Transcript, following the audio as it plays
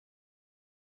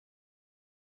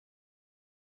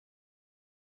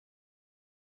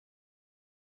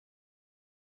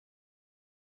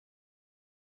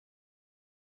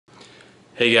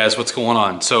Hey guys, what's going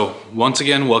on? So once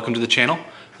again, welcome to the channel.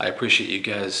 I appreciate you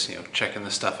guys, checking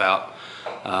this stuff out.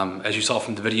 As you saw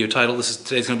from the video title,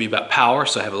 today's going to be about power.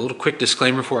 So I have a little quick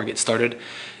disclaimer before I get started.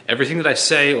 Everything that I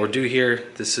say or do here,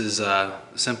 this is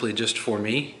simply just for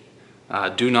me.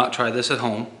 Do not try this at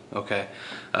home. Okay,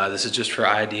 this is just for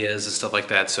ideas and stuff like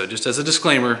that. So just as a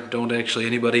disclaimer, don't actually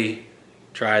anybody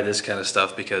try this kind of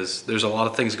stuff because there's a lot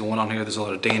of things going on here. There's a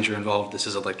lot of danger involved. This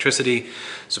is electricity,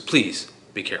 so please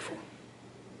be careful.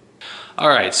 All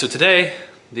right, so today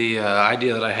the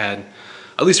idea that I had,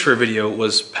 at least for a video,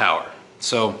 was power.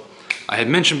 So I had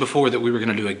mentioned before that we were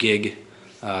going to do a gig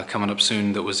coming up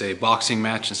soon that was a boxing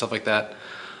match and stuff like that.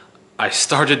 I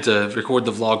started to record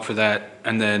the vlog for that,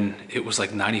 and then it was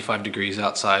like 95 degrees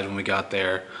outside when we got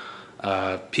there.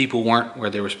 People weren't where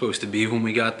they were supposed to be when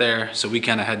we got there, so we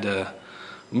kind of had to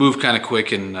move kind of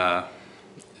quick and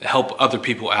help other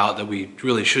people out that we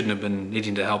really shouldn't have been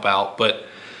needing to help out, but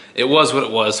it was what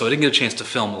it was, so I didn't get a chance to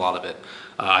film a lot of it.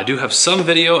 I do have some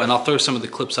video, and I'll throw some of the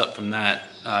clips up from that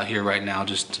here right now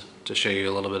just to show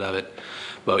you a little bit of it.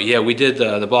 But yeah, we did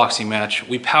the boxing match.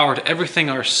 We powered everything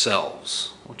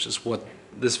ourselves, which is what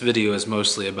this video is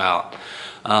mostly about.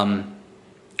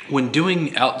 When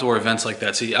doing outdoor events like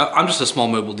that, see, I'm just a small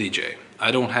mobile DJ.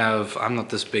 I'm not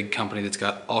this big company that's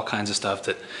got all kinds of stuff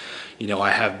that,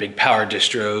 I have big power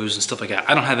distros and stuff like that.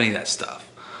 I don't have any of that stuff.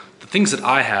 The things that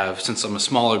I have, since I'm a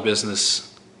smaller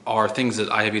business, are things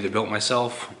that I have either built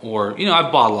myself or,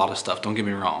 I've bought a lot of stuff, don't get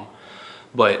me wrong.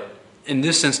 But in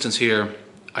this instance here,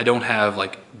 I don't have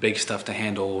like big stuff to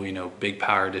handle, big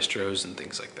power distros and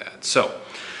things like that. So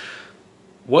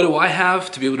what do I have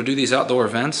to be able to do these outdoor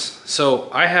events? So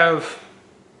I have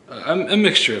a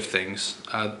mixture of things.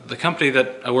 The company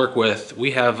that I work with,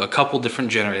 we have a couple different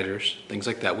generators, things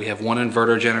like that. We have one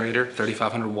inverter generator,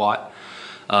 3,500 watt.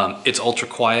 It's ultra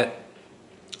quiet.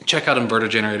 Check out inverter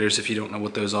generators if you don't know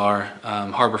what those are.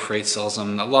 Harbor Freight sells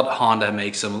them. A lot of Honda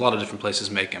makes them. A lot of different places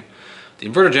make them. The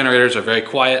inverter generators are very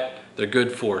quiet. They're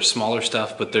good for smaller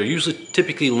stuff, but they're usually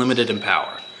typically limited in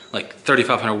power. Like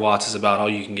 3,500 watts is about all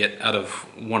you can get out of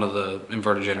one of the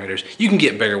inverter generators. You can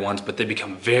get bigger ones, but they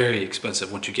become very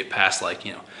expensive once you get past like,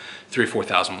 3,000 or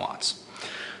 4,000 watts.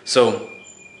 So,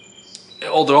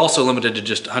 they're also limited to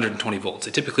just 120 volts.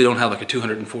 They typically don't have like a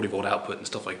 240 volt output and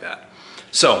stuff like that.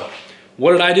 So,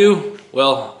 what did I do?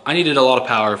 Well, I needed a lot of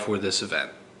power for this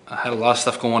event. I had a lot of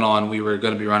stuff going on. We were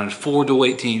going to be running 4 dual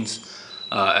 18s,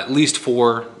 at least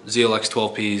 4 ZLX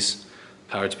 12Ps,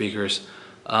 powered speakers.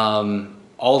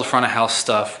 All the front of house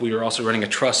stuff. We were also running a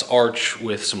truss arch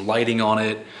with some lighting on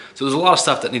it. So there's a lot of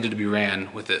stuff that needed to be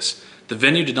ran with this. The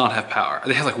venue did not have power.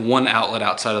 They have like one outlet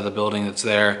outside of the building that's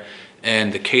there,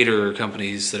 and the caterer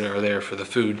companies that are there for the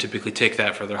food typically take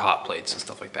that for their hot plates and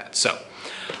stuff like that. So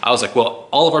I was like, well,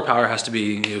 all of our power has to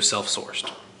be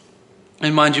self-sourced.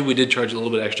 And mind you, we did charge a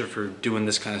little bit extra for doing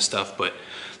this kind of stuff, but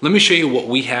let me show you what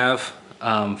we have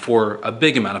for a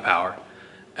big amount of power.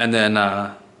 And then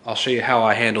I'll show you how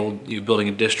I handled building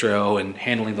a distro and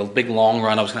handling the big long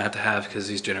run I was gonna have to have because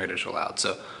these generators are loud.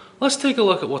 So let's take a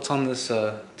look at what's on this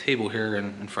table here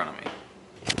in front of me.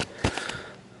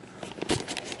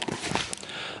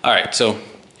 All right, so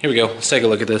here we go. Let's take a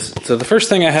look at this. So the first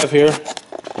thing I have here,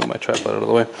 move my tripod out of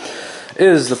the way,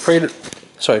 is the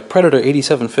Predator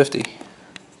 8750.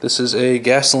 This is a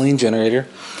gasoline generator.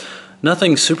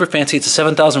 Nothing super fancy. It's a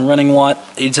 7,000 running watt,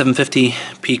 8750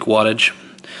 peak wattage.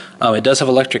 It does have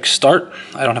electric start.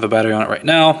 I don't have a battery on it right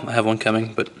now. I have one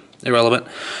coming, but irrelevant.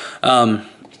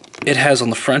 It has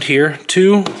on the front here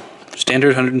 2 standard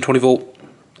 120 volt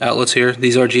outlets here.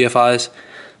 These are GFIs,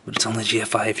 but it's only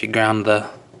GFI if you ground the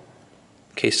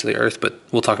case to the earth, but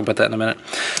we'll talk about that in a minute.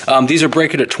 These are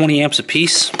breakered at 20 amps a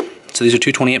piece, so these are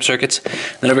 2 20 amp circuits.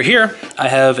 Then over here, I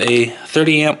have a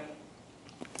 30 amp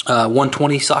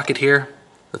 120 socket here,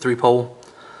 the 3-pole.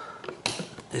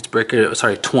 It's breakered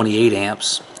at 28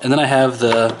 amps. And then I have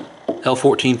the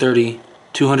L1430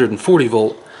 240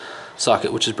 volt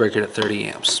socket, which is breakered at 30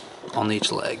 amps on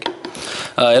each leg.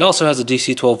 It also has a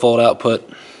DC 12 volt output,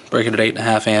 breakered at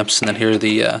 8.5 amps, and then here are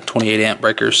the 28 amp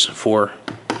breakers for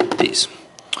these.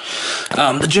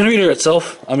 The generator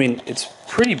itself, it's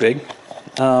pretty big.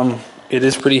 It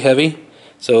is pretty heavy,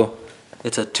 so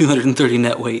it's a 230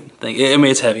 net weight thing.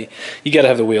 It's heavy. You gotta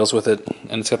have the wheels with it,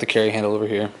 and it's got the carry handle over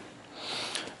here.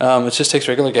 It just takes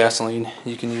regular gasoline.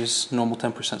 You can use normal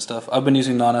 10% stuff. I've been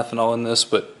using non-ethanol in this,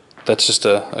 but that's just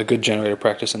a good generator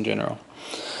practice in general.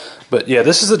 But yeah,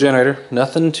 this is the generator.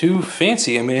 Nothing too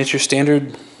fancy. It's your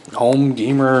standard home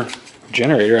gamer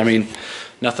generator.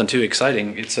 Nothing too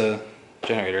exciting. It's a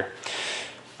generator.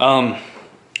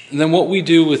 then what we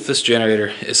do with this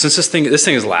generator is, since this thing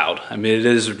is loud. I mean, it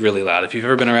is really loud. If you've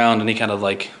ever been around any kind of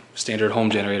like standard home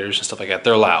generators and stuff like that,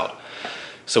 they're loud.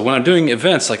 So when I'm doing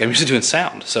events, like I'm used to doing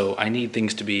sound, so I need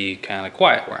things to be kind of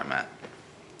quiet where I'm at.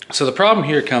 So the problem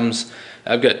here comes,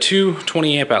 I've got two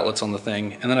 20 amp outlets on the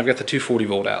thing, and then I've got the 240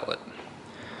 volt outlet.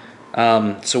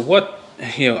 So what,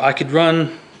 I could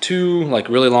run two like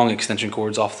really long extension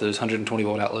cords off those 120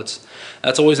 volt outlets.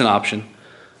 That's always an option.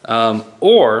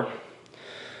 Or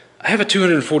I have a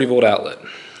 240 volt outlet.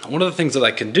 One of the things that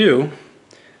I can do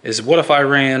is, what if I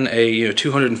ran a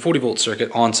 240 volt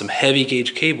circuit on some heavy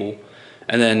gauge cable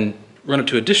and then run it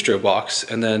to a distro box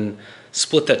and then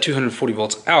split that 240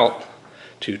 volts out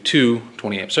to two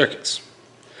 20 amp circuits.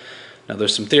 Now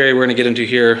there's some theory we're going to get into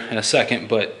here in a second,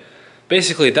 but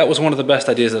basically that was one of the best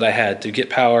ideas that I had to get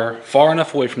power far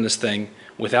enough away from this thing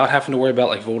without having to worry about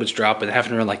like voltage drop and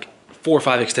having to run like 4 or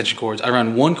 5 extension cords. I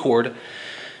run one cord,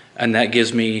 and that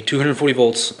gives me 240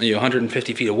 volts,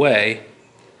 150 feet away,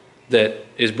 that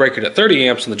is breakered at 30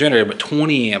 amps on the generator, but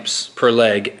 20 amps per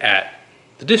leg at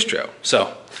the distro.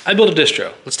 So I built a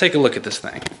distro. Let's take a look at this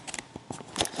thing.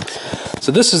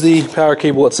 So this is the power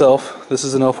cable itself. This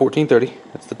is an L1430.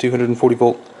 It's the 240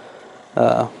 volt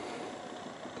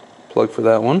plug for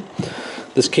that one.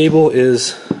 This cable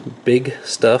is big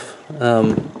stuff.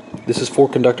 This is 4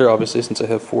 conductor, obviously, since I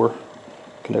have 4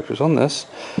 conductors on this.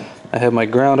 I have my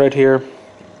ground right here.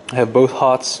 I have both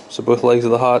hots, so both legs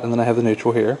of the hot, and then I have the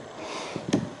neutral here.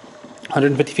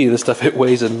 150 feet of this stuff. It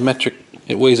weighs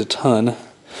a ton.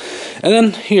 And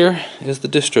then here is the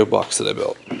distro box that I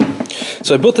built.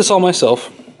 So I built this all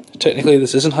myself. Technically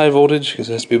this isn't high voltage because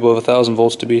it has to be above 1,000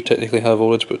 volts to be technically high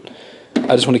voltage, but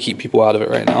I just want to keep people out of it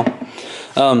right now.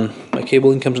 My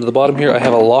cabling comes to the bottom here. I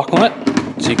have a lock on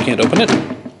it, so you can't open it.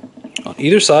 On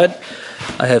either side,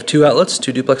 I have 2 outlets,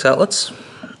 2 duplex outlets.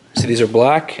 See, these are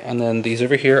black, and then these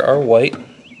over here are white.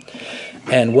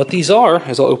 And what these are,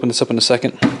 as I'll open this up in a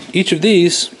second, each of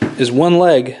these is one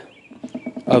leg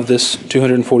of this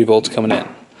 240 volts coming in.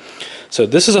 So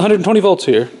this is 120 volts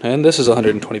here, and this is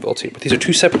 120 volts here, but these are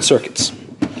 2 separate circuits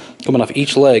coming off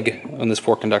each leg on this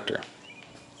 4 conductor.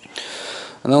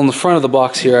 And then on the front of the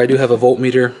box here, I do have a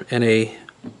voltmeter and a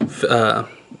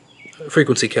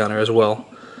frequency counter as well.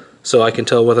 So I can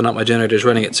tell whether or not my generator is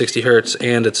running at 60 hertz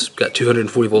and it's got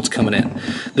 240 volts coming in.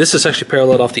 This is actually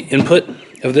paralleled off the input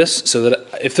of this, so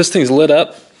that if this thing's lit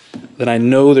up, then I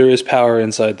know there is power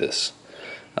inside this.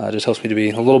 It just helps me to be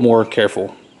a little more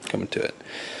careful coming to it.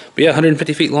 But yeah,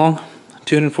 150 feet long,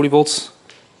 240 volts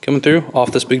coming through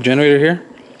off this big generator here.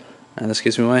 And this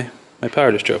gives me my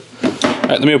power distro. All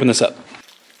right, let me open this up.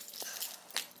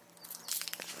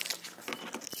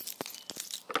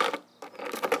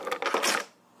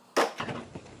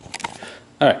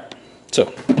 Alright,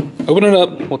 so open it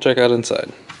up, we'll check out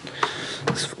inside.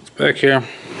 This folds back here.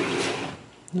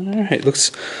 Alright,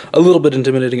 looks a little bit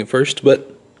intimidating at first,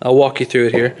 but I'll walk you through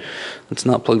it here. It's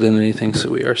not plugged in anything,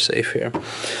 so we are safe here.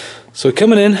 So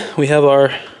coming in, we have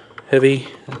our heavy,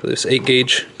 this 8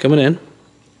 gauge coming in.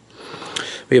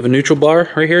 We have a neutral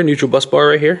bar right here, neutral bus bar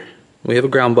right here. We have a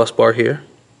ground bus bar here.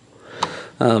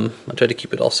 I tried to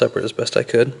keep it all separate as best I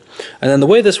could. And then the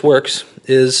way this works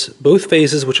is both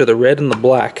phases, which are the red and the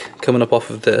black coming up off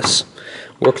of this,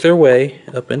 work their way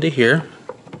up into here,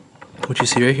 which you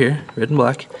see right here, red and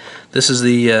black. This is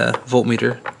the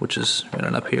voltmeter, which is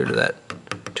running up here to that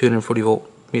 240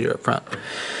 volt meter up front.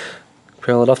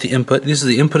 Parallel off the input. This is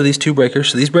the input of these 2 breakers.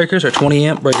 So these breakers are 20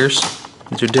 amp breakers.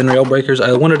 These are DIN rail breakers.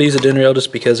 I wanted to use a DIN rail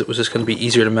just because it was just going to be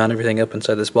easier to mount everything up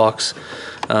inside this box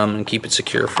and keep it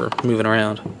secure for moving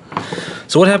around.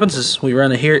 So what happens is we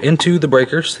run it here into the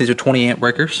breakers. These are 20 amp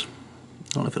breakers.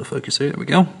 I don't know if it'll focus there. There we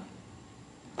go.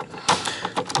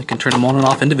 I can turn them on and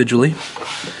off individually.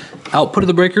 Output of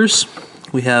the breakers,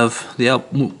 we have the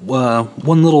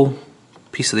one little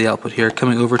piece of the output here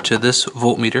coming over to this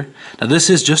voltmeter. Now this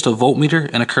is just a voltmeter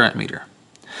and a current meter.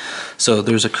 So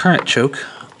there's a current choke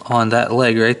on that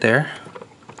leg right there,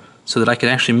 so that I can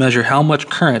actually measure how much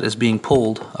current is being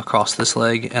pulled across this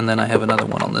leg, and then I have another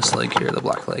one on this leg here, the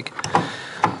black leg,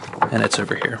 and it's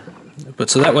over here.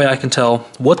 But so that way I can tell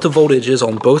what the voltage is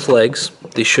on both legs.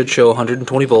 These should show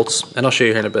 120 volts, and I'll show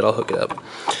you here in a bit, I'll hook it up.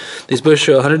 These both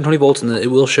show 120 volts, and then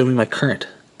it will show me my current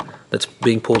that's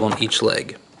being pulled on each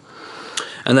leg.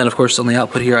 And then of course on the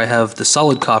output here I have the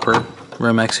solid copper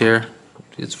Romex here.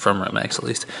 It's from Romex at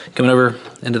least. Coming over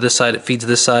into this side, it feeds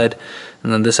this side,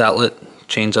 and then this outlet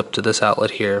chains up to this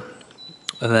outlet here.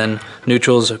 And then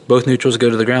neutrals, both neutrals go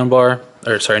to the ground bar,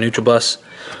 or sorry, neutral bus,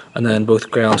 and then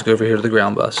both grounds go over here to the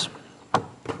ground bus.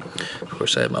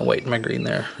 course, I have my white and my green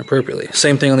there appropriately.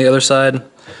 Same thing on the other side.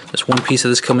 Just one piece of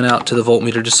this coming out to the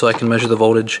voltmeter just so I can measure the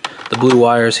voltage. The blue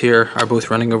wires here are both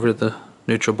running over to the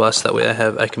neutral bus. That way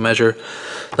I can measure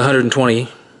the 120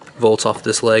 volts off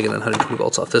this leg and then 120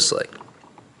 volts off this leg.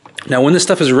 Now when this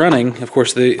stuff is running, of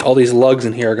course, all these lugs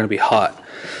in here are going to be hot.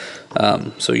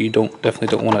 So you definitely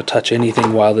don't want to touch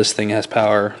anything while this thing has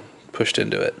power pushed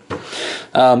into it.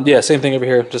 Yeah, same thing over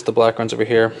here, just the black runs over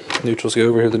here. Neutrals go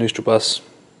over here, the neutral bus.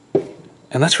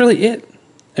 And that's really it.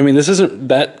 I mean, this isn't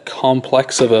that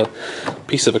complex of a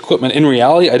piece of equipment. In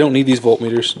reality, I don't need these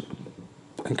voltmeters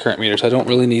and current meters. I don't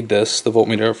really need this, the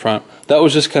voltmeter up front. That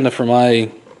was just kind of for my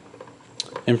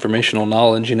informational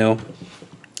knowledge, you know.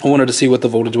 I wanted to see what the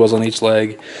voltage was on each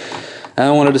leg, and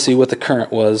I wanted to see what the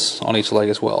current was on each leg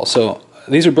as well. So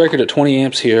these are breaking at 20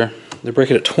 amps here. They're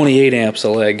breaking at 28 amps a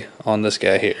leg on this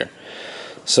guy here.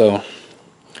 So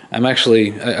I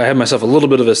have myself a little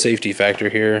bit of a safety factor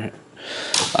here.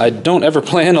 I don't ever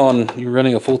plan on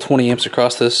running a full 20 amps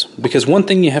across this, because one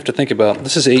thing you have to think about,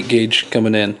 this is 8 gauge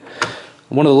coming in.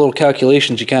 One of the little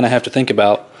calculations you kind of have to think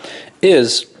about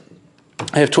is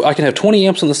I can have 20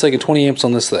 amps on this leg and 20 amps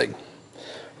on this leg.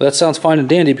 Well, that sounds fine and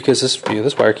dandy because this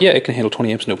wire, yeah, it can handle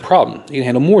 20 amps no problem. You can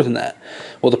handle more than that.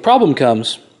 Well, the problem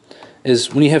comes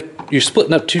is when you're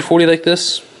splitting up 240 like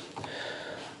this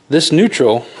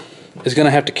neutral is going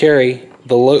to have to carry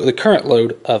the current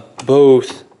load of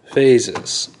both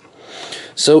phases.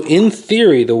 So in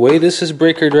theory, the way this is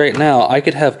breakered right now, I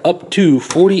could have up to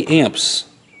 40 amps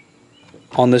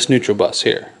on this neutral bus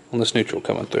here, on this neutral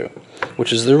coming through,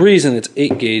 which is the reason it's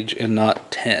 8 gauge and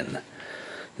not 10.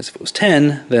 Because if it was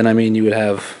 10, then I mean you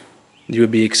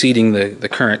would be exceeding the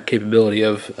current capability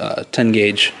of 10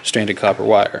 gauge stranded copper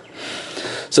wire.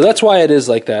 So that's why it is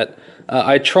like that.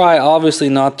 I try obviously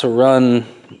not to run,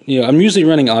 I'm usually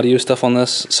running audio stuff on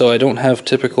this, so I don't have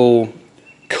typical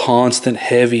constant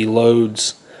heavy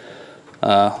loads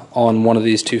on one of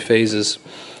these two phases.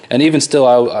 And even still,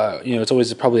 it's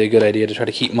always probably a good idea to try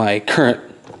to keep my current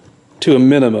to a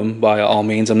minimum by all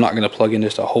means. I'm not going to plug in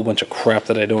just a whole bunch of crap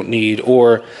that I don't need,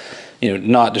 or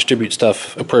not distribute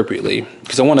stuff appropriately,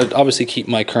 because I want to obviously keep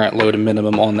my current load a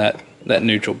minimum on that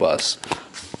neutral bus.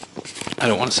 I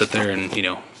don't want to sit there and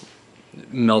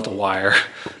melt a wire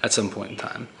at some point in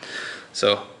time.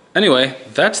 So anyway,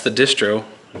 that's the distro.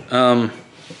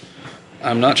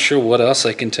 I'm not sure what else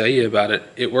I can tell you about it.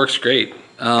 It works great.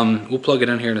 We'll plug it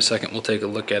in here in a second. We'll take a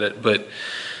look at it. But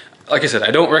like I said,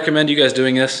 I don't recommend you guys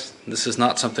doing this. This is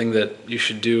not something that you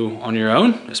should do on your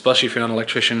own, especially if you're not an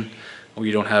electrician or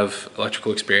you don't have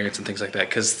electrical experience and things like that,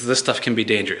 because this stuff can be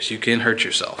dangerous. You can hurt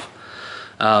yourself.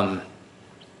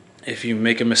 If you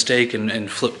make a mistake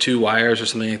and flip 2 wires or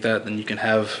something like that, then you can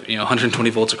have 120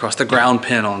 volts across the ground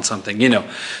pin on something.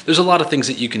 There's a lot of things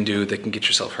that you can do that can get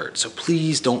yourself hurt. So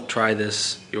please don't try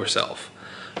this yourself.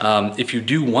 If you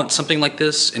do want something like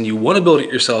this and you want to build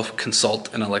it yourself,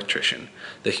 consult an electrician.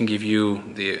 They can give you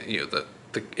the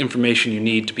information you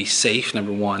need to be safe,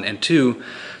 number 1, and 2,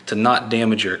 to not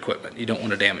damage your equipment. You don't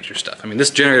want to damage your stuff. I mean, this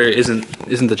generator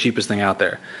isn't the cheapest thing out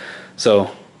there,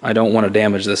 so I don't want to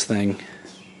damage this thing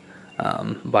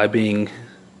by being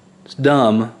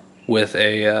dumb with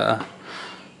trying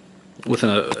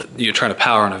to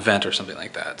power an event or something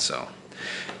like that. So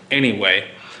anyway,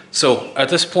 so at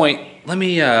this point,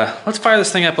 let's fire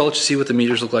this thing up. I'll let you see what the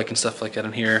meters look like and stuff like that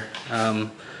in here, and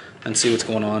see what's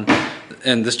going on.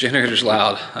 And this generator's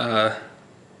loud.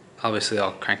 Obviously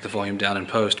I'll crank the volume down in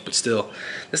post, but still,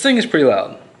 this thing is pretty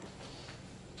loud.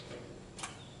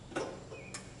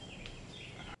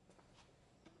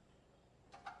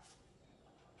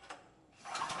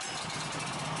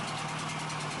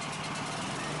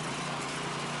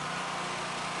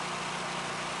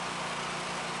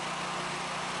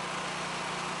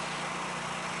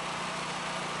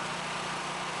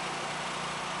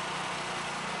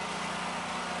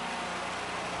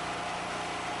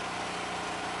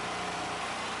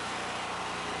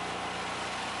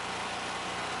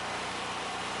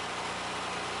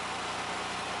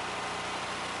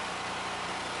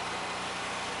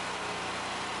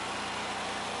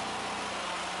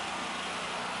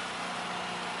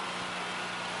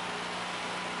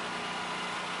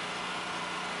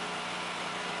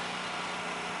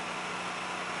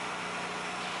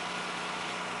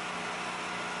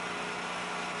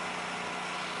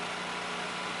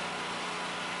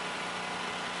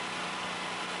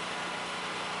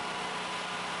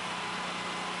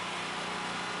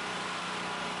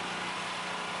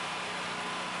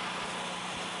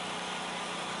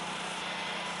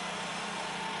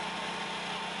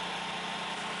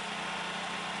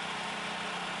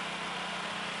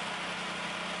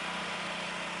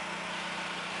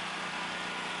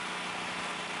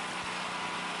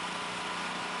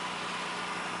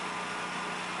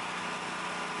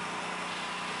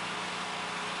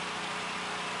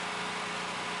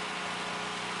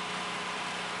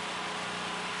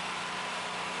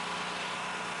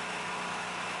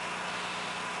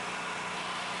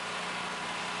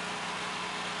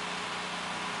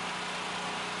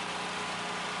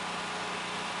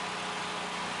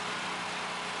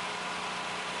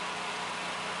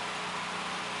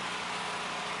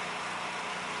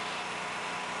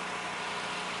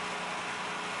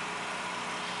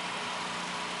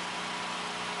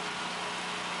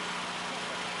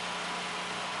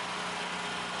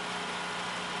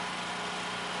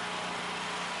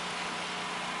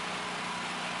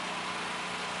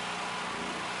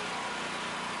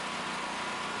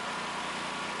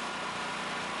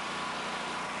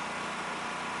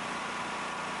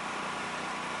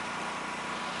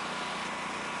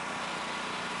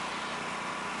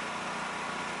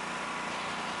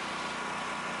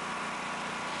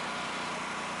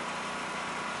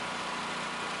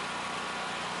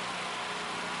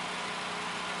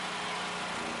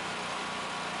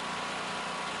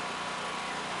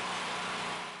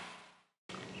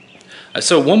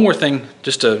 So one more thing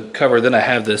just to cover, then I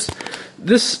have this.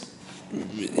 This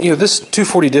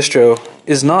 240 distro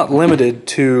is not limited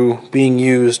to being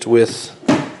used with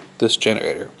this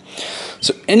generator.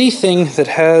 So anything that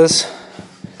has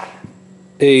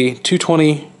a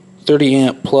 220 30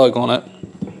 amp plug on it.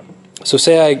 So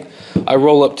say I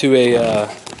roll up to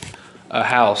a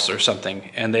house or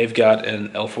something, and they've got an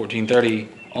L1430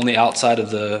 on the outside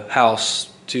of the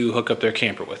house to hook up their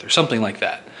camper with, or something like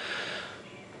that.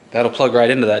 That'll plug right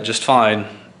into that just fine,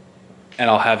 and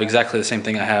I'll have exactly the same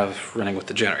thing I have running with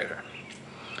the generator.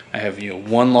 I have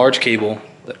one large cable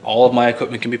that all of my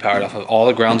equipment can be powered off of. All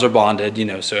the grounds are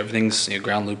bonded, so everything's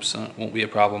ground loops won't be a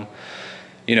problem.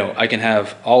 I can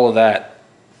have all of that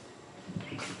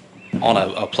on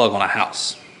a plug on a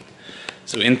house.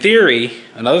 So in theory,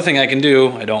 another thing I can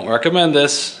do, I don't recommend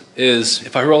this, is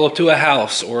if I roll up to a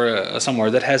house or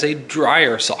somewhere that has a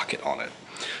dryer socket on it.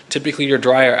 Typically your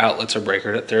dryer outlets are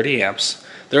breakered at 30 amps.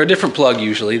 They're a different plug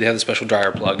usually, they have the special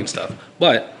dryer plug and stuff,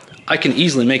 but I can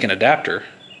easily make an adapter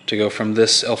to go from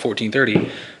this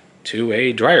L1430 to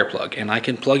a dryer plug, and I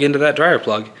can plug into that dryer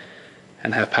plug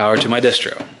and have power to my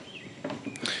distro.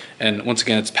 And once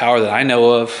again, it's power that I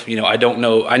know of. I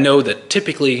know that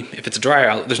typically if it's a dryer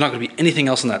outlet, there's not going to be anything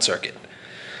else in that circuit.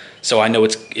 So I know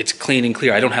it's clean and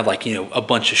clear. I don't have like a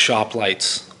bunch of shop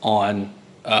lights on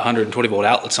a 120 volt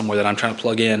outlet somewhere that I'm trying to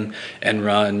plug in and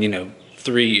run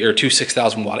 3 or 2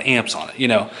 6,000 watt amps on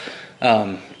it.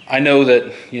 I know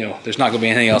that there's not going to be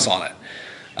anything else on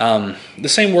it. The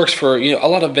same works for a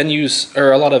lot of venues,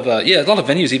 or a lot of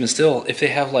venues even still, if they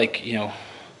have like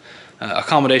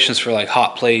accommodations for like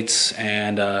hot plates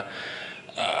and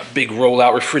big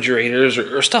rollout refrigerators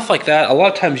or stuff like that. A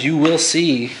lot of times you will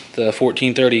see the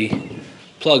 1430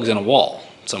 plugs in a wall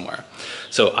somewhere.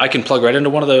 So I can plug right into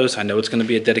one of those. I know it's going to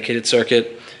be a dedicated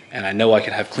circuit, and I know I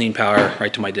can have clean power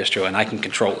right to my distro, and I can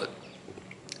control it.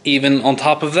 Even on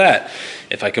top of that,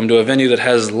 if I come to a venue that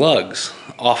has lugs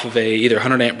off of either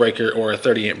 100 amp breaker or a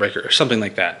 30 amp breaker or something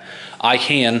like that, I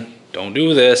can, don't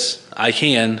do this, I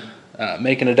can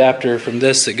make an adapter from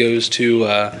this that goes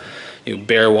to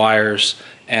bare wires,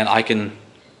 and I can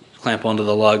clamp onto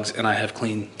the lugs, and I have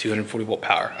clean 240 volt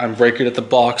power. I'm breakered at the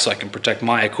box, so I can protect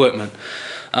my equipment.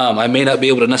 I may not be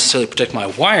able to necessarily protect my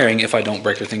wiring if I don't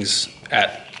breaker things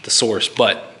at the source,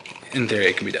 but in theory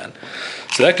it can be done.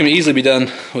 So that can easily be done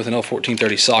with an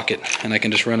L1430 socket, and I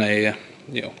can just run a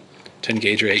 10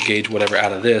 gauge or 8 gauge, whatever,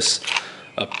 out of this,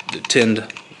 up tinned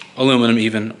aluminum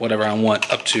even, whatever I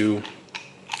want, up to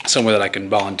somewhere that I can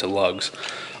bond to lugs.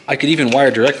 I could even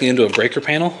wire directly into a breaker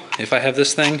panel if I have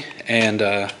this thing, and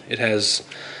it has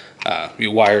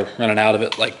wire running out of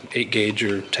it, like 8 gauge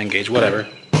or 10 gauge, whatever.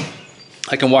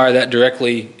 I can wire that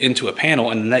directly into a panel,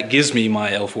 and that gives me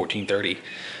my L1430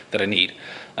 that I need.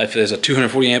 If there's a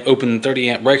 240 amp open 30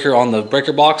 amp breaker on the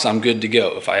breaker box, I'm good to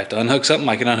go. If I have to unhook something,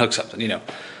 I can unhook something.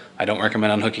 I don't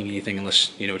recommend unhooking anything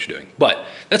unless you know what you're doing. But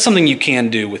that's something you can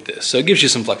do with this, so it gives you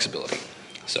some flexibility.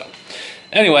 So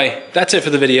anyway, that's it for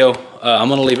the video. I'm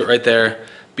gonna leave it right there.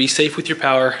 Be safe with your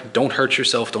power. Don't hurt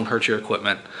yourself, don't hurt your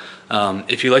equipment.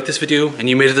 If you like this video and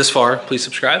you made it this far, please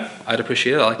subscribe. I'd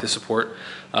appreciate it. I like the support.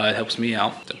 It helps me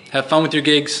out. So have fun with your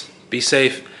gigs, be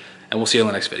safe, and we'll see you in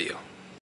the next video.